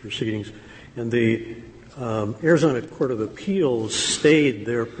post-conviction proceedings. And the Arizona Court of Appeals stayed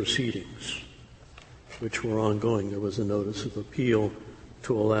their proceedings, which were ongoing. There was a notice of appeal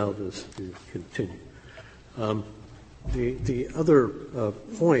to allow this to continue. The other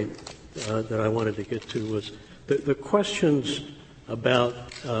point that I wanted to get to was the questions about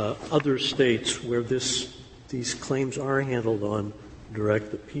other states where these claims are handled on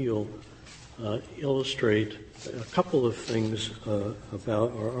direct appeal illustrate a couple of things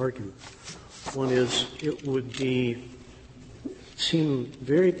about our argument. One is it would seem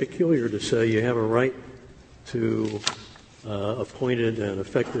very peculiar to say you have a right to appointed and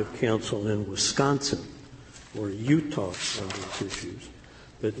effective counsel in Wisconsin or Utah on these issues,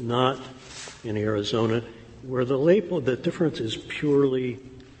 but not in Arizona, where the difference is purely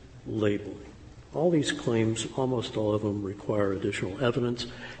labeling. All these claims, almost all of them, require additional evidence,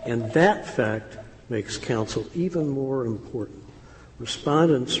 and that fact makes counsel even more important.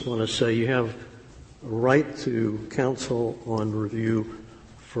 Respondents want to say you have a right to counsel on review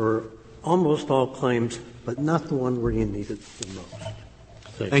for almost all claims, but not the one where you need it the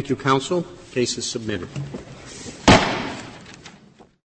most. Thank you, counsel. Case is submitted.